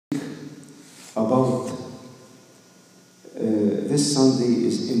about this Sunday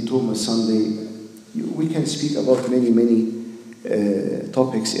is in Thomas Sunday. We can speak about many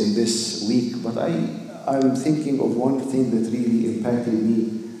topics in this week, but I'm thinking of one thing that really impacted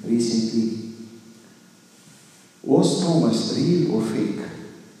me recently. Was Thomas real or fake?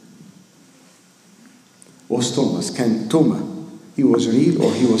 Was Thomas, he was real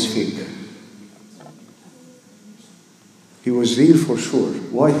or he was fake? He was real for sure.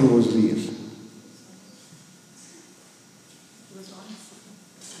 Why he was real?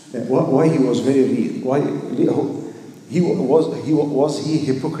 Why he was very real? Why was he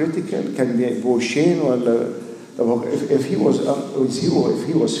hypocritical? Can be بوشين ولا if he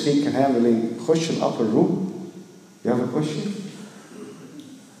was fake كان هيعمل يخش ال upper room? You have a question?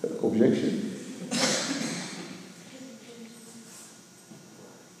 Objection?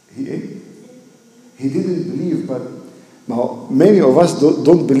 He didn't believe, but now many of us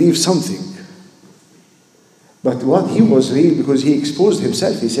don't believe something. But what he was real because he exposed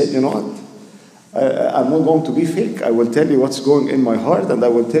himself. He said, you know what? I'm not going to be fake. I will tell you what's going in my heart, and I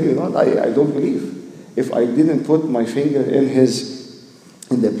will tell you not. I don't believe. If I didn't put my finger in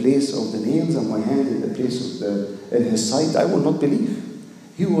the place of the nails and my hand in the place of in his side, I will not believe.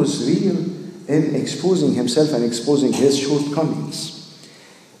 He was real in exposing himself and exposing his shortcomings.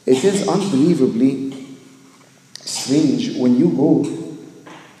 It is unbelievably strange when you go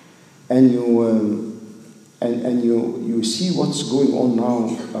and you see what's going on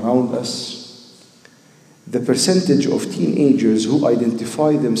now around us. The percentage of teenagers who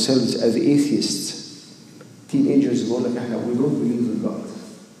identify themselves as atheists, teenagers go like, we don't believe in God,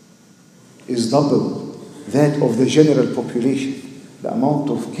 is double that of the general population. The amount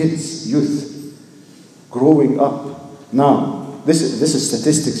of kids, youth, growing up now. This is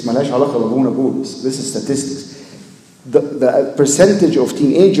statistics. ملهاش علاقة بابونا بولس. This is statistics. The percentage of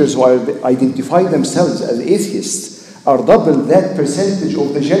teenagers who identify themselves as atheists are double that percentage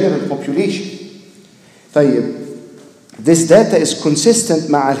of the general population. This data is consistent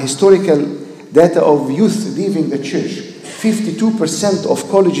مع historical data of youth leaving the church. 52% of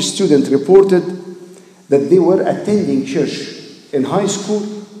college students reported that they were attending church in high school.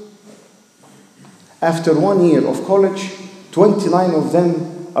 After 1 year of college, 29 of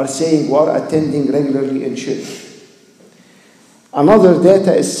them are saying we are attending regularly in church. Another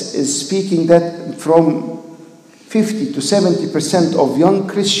data is speaking that from 50 to 70% of young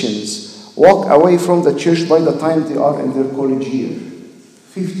Christians walk away from the church by the time they are in their college year.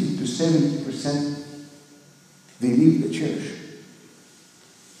 50 to 70% they leave the church.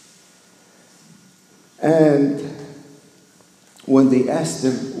 And when they ask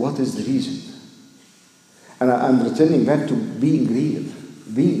them what is the reason, and I'm returning back to being real.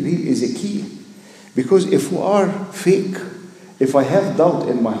 Being real is a key. Because if we are fake, if I have doubt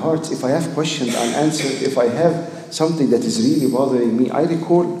in my heart, if I have questions unanswered, if I have something that is really bothering me, I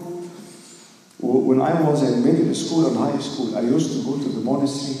recall when I was in middle school and high school, I used to go to the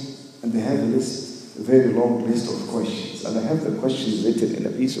monastery and they have a list, a very long list of questions. And I have the questions written in a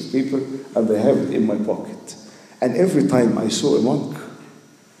piece of paper and I have it in my pocket. And every time I saw a monk,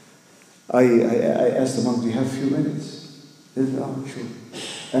 I asked the monk, do you have a few minutes? He said, oh, sure.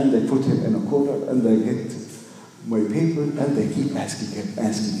 And I put him in a corner and I get my paper and I keep asking him,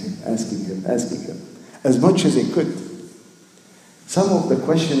 as much as I could. Some of the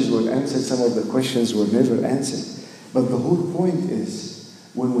questions were answered, some of the questions were never answered. But the whole point is,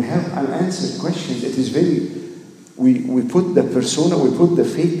 when we have unanswered questions, it is we put the persona, we put the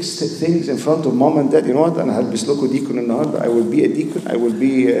fake things in front of mom and dad. You know what? أنا هلبس لكم ديكون النهارده. I will be a deacon. I will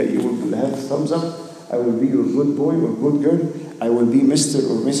be. You will have thumbs up. I will be your good boy or good girl. I will be Mr.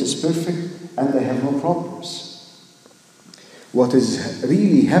 or Mrs. Perfect, and I have no problems. What is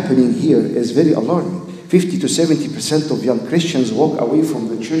really happening here is very alarming. 50 to 70% of young Christians walk away from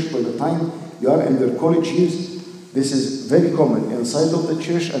the church by the time you are in their college years. This is very common inside of the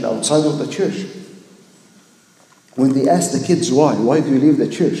church and outside of the church. When they ask the kids why do you leave the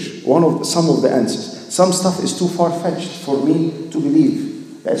church? Some of the answers. Some stuff is too far-fetched for me to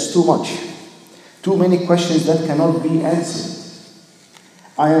believe. That's too much. Too many questions that cannot be answered.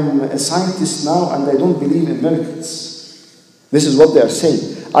 I am a scientist now and I don't believe in miracles. This is what they are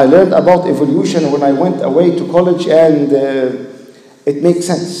saying. I learned about evolution when I went away to college and it makes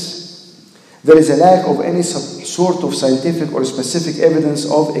sense. There is a lack of any sort of scientific or specific evidence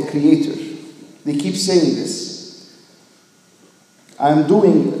of a creator. They keep saying this. I'm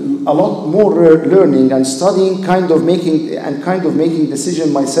doing a lot more learning and studying, kind of making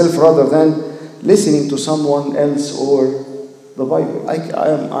decision myself rather than listening to someone else or the Bible.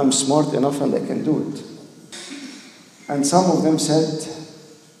 I'm smart enough and I can do it. And some of them said,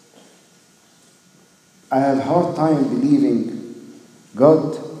 I have a hard time believing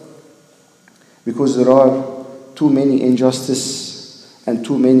God because there are too many injustice and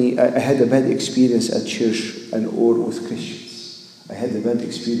too many. I had a bad experience at church or with Christians. I had a bad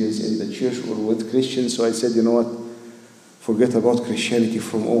experience in the church or with Christians, so I said, you know what? Forget about Christianity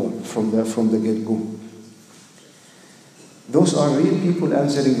from the get-go. Those are real people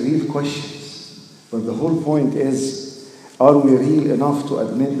answering real questions. But the whole point is, are we real enough to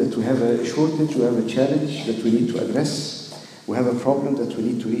admit that we have a shortage, we have a challenge that we need to address, we have a problem that we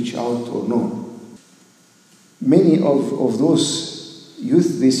need to reach out or no? Many of those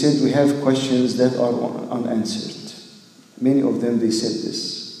youth, they said we have questions that are unanswered. Many of them, they said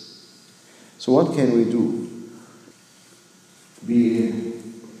this. So what can we do? Be real.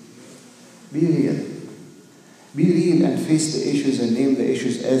 Be real. Be real and face the issues and name the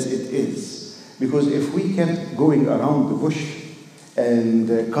issues as it is. Because if we kept going around the bush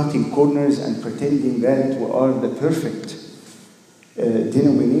and cutting corners and pretending that we are the perfect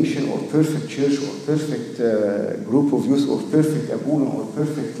denomination or perfect church or perfect group of youth or perfect abuna or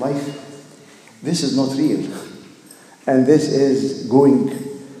perfect life, this is not real. And this is going,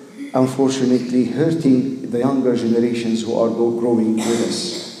 unfortunately, hurting the younger generations who are growing with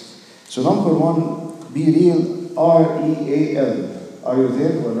us. So number one, be real, R-E-A-L. Are you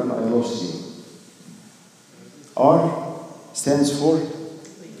there or no? I lost you. R stands for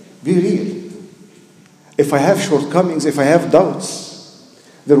be real. If I have shortcomings, if I have doubts,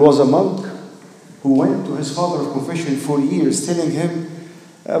 there was a monk who went to his father of confession for years telling him,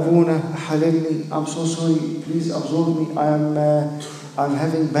 Abuna, halimni, I'm so sorry, please absolve me, I'm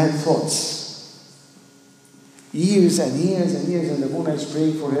having bad thoughts. Years and years and years, and Abuna is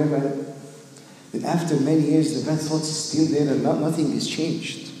praying for him, and then after many years, the bad thoughts is still there and nothing is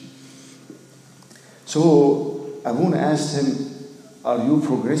changed. So Abuna asked him, are you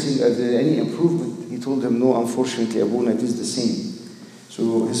progressing? Are there any improvement? He told him, no, unfortunately, Abuna, it is the same.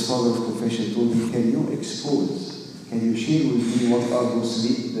 So his father of confession told him, can you expose, can you share with me what are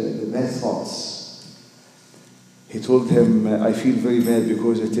those the bad thoughts? He told him, I feel very bad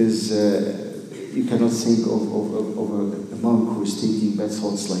because it is, you cannot think of a monk who is thinking bad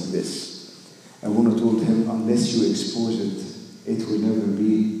thoughts like this. Abuna told him, unless you expose it, it will never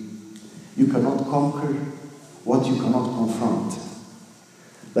be. You cannot conquer what you cannot confront.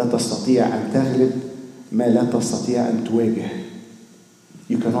 لا تستطيع أن تغلب ما لا تستطيع أن تواجه.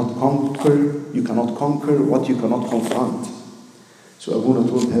 You cannot conquer what you cannot confront. So Abuna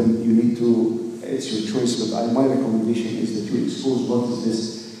told him, you need to, it's your choice, but my recommendation is that you expose what is this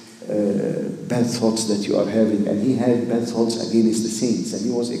bad thoughts that you are having. And he had bad thoughts against the saints, and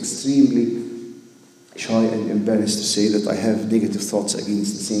he was extremely shy and embarrassed to say that I have negative thoughts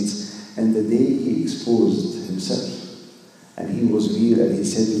against the saints. And the day he exposed himself, and he was real, and he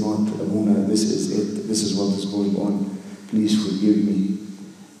said, you know what, Abuna, this is it, this is what is going on, please forgive me.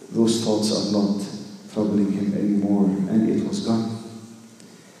 Those thoughts are not troubling him anymore, and it was gone.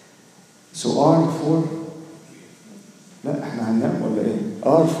 So R for, لا احنا هننام ولا ايه؟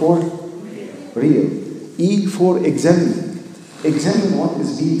 R for real. E for examine. Examine what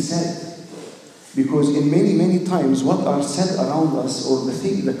is being said. Because in many times what are said around us, or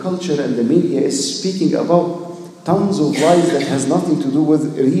the culture and the media is speaking about tons of lies that has nothing to do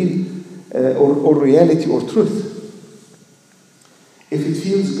with real or reality or truth. If it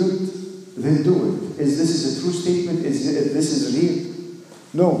feels good, then do it. Is this a true statement? Is this real?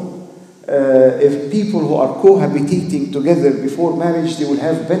 No. If people who are cohabitating together before marriage, they will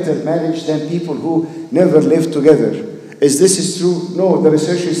have better marriage than people who never lived together. Is this true? No. The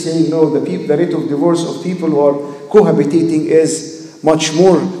research is saying no. The rate of divorce of people who are cohabitating is much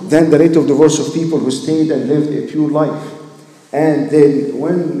more than the rate of divorce of people who stayed and lived a pure life. And then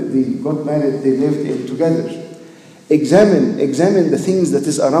when they got married, they lived together. Examine the things that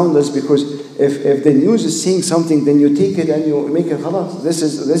is around us, because if the news is saying something, then you take it and you make it khalas. This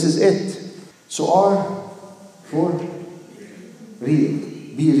is it. So R for real.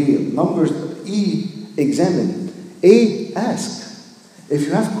 Be real. Number E, examine. A, ask. If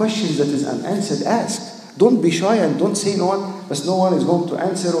you have questions that is unanswered, ask. Don't be shy and don't say no one is going to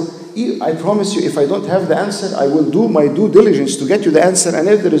answer. I promise you, if I don't have the answer, I will do my due diligence to get you the answer. And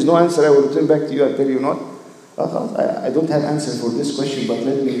if there is no answer, I will return back to you and tell you not. I don't have answer for this question, but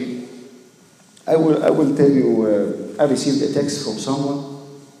I will tell you, I received a text from someone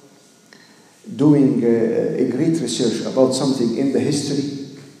doing a great research about something in the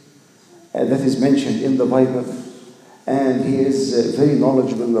history that is mentioned in the Bible. And he is very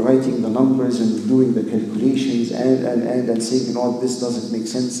knowledgeable in writing the numbers and doing the calculations and saying, you know, this doesn't make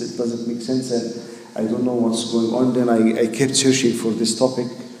sense, it doesn't make sense, and I don't know what's going on. Then I kept searching for this topic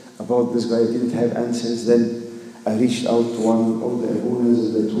about this guy. I didn't have answers. Then I reached out to one of the owners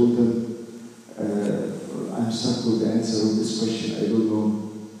and I told them, I'm stuck with the answer of this question. I don't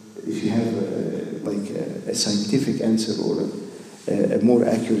know if you have a scientific answer or a more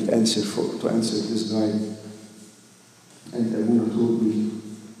accurate answer to answer this guy. And Abuna told me,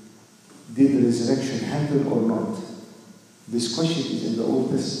 did the resurrection happen or not? This question is in the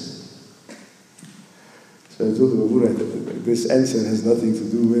Old Testament. So I told him, Abuna, this answer has nothing to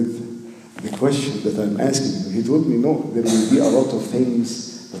do with the question that I'm asking you. He told me, no, there will be a lot of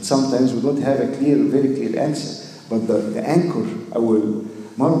things, but sometimes we don't have a very clear answer. But the anchor, our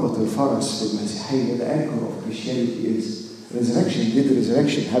مربط الفرس في المسيحية, the anchor of Christianity is resurrection. Did the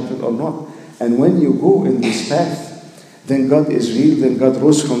resurrection happen or not? And when you go in this path, then God is real, then God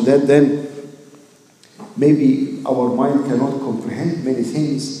rose from dead, then maybe our mind cannot comprehend many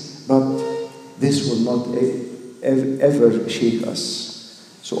things, but this will not ever shake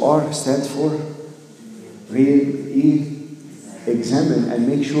us. So R stands for real, E, examine and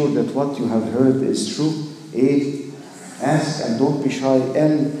make sure that what you have heard is true. A, ask and don't be shy,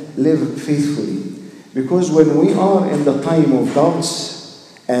 and live faithfully. Because when we are in the time of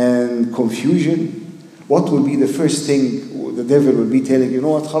doubts and confusion, what will be the first thing the devil will be telling? You know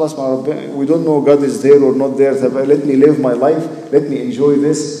what, خلاص مع ربنا, we don't know God is there or not there. Let me live my life. Let me enjoy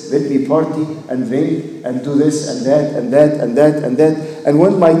this. Let me party and drink and do this and that and that and that and that. And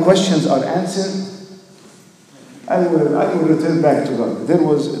when my questions are answered, I will return back to God. There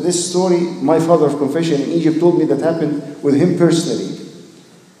was this story, my father of confession in Egypt told me that happened with him personally.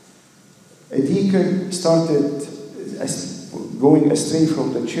 A deacon started going astray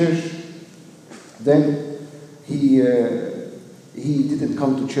from the church. Then he didn't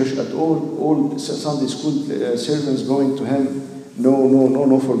come to church at all. All Sunday school servants going to him,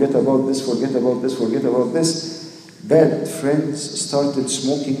 no, forget about this, forget about this, forget about this. Bad friends started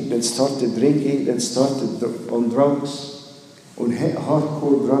smoking, then started drinking, then started on drugs, on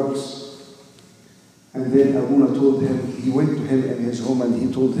hardcore drugs. And then Abuna told him, he went to him in his home and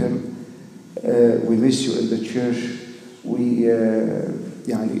he told him, we miss you in the church. We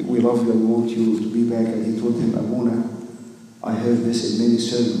love you and want you to be back. And he told him, Abuna, I heard this in many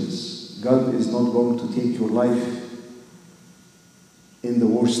sermons. God is not going to take your life in the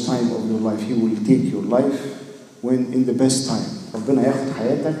worst time of your life. He will take your life when in the best time. ربنا ياخد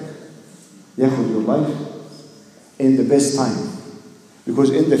حياتك, ياخد your life in the best time.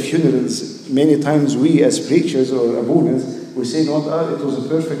 Because in the funerals, many times we as preachers or abunas, we say, no, it was a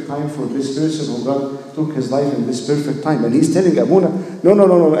perfect time for this person who God took his life in this perfect time. And he's telling Abuna,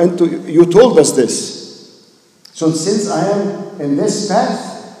 no, and you told us this. So since I am in this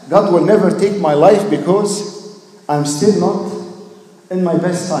path, God will never take my life because I'm still not in my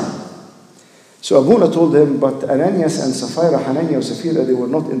best time. So Abuna told him, but Ananias and Sapphira, Hananiah and Sapphira, they were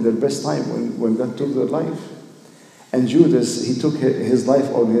not in their best time when God took their life. And Judas, he took his life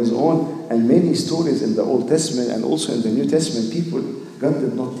on his own. And many stories in the Old Testament and also in the New Testament, people, God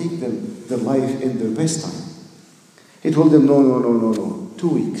did not take them their life in their best time. He told them, no. 2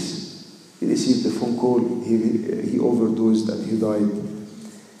 weeks. He received a phone call, he overdosed and he died.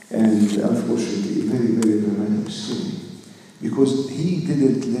 And unfortunately, a very dramatic story. Because he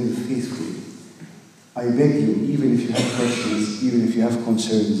didn't live faithfully. I beg you, even if you have questions, even if you have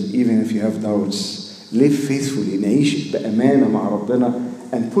concerns, even if you have doubts, live faithfully, نعيش بأمانة مع ربنا,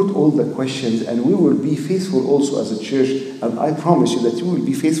 and put all the questions, and we will be faithful also as a church. And I promise you that you will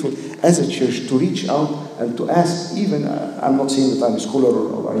be faithful as a church to reach out and to ask. Even, I'm not saying that I'm a scholar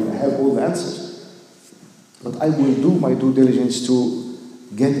or I have all the answers, but I will do my due diligence to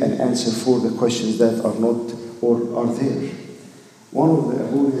get an answer for the questions that are not or are there. One of the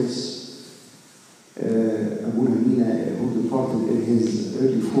Abunas, Abu Hamina, who departed in his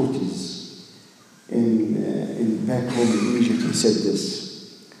early 40s in back home in Egypt, he said this.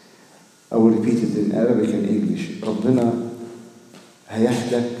 I will repeat it in Arabic and English. ربنا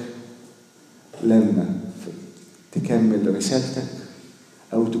هيهدك لما تكمل رسالتك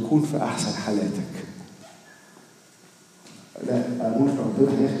أو تكون في أحسن حالاتك. لا أقول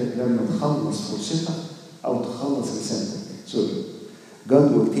ربنا هيهدك لما تخلص فرصتك أو تخلص رسالتك. So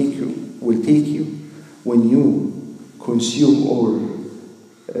God will take you when you consume or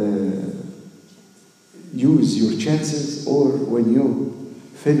use your chances, or when you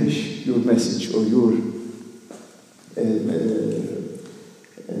finish your message or your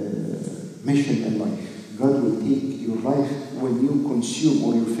mission in life. God will take your life when you consume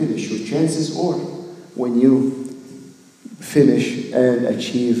or you finish your chances, or when you finish and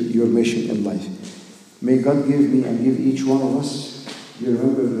achieve your mission in life. May God give me and give each one of us, you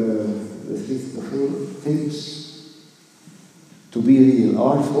remember the four things? To be real.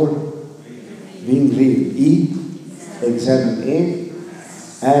 R for being real. E, examine. A,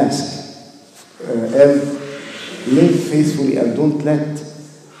 ask. L, live faithfully, and don't let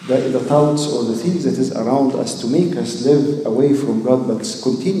the thoughts or the things that is around us to make us live away from God, but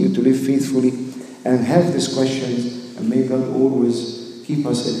continue to live faithfully and have these questions, and may God always keep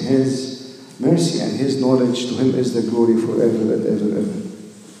us in His mercy and His knowledge. To Him is the glory forever and ever, ever.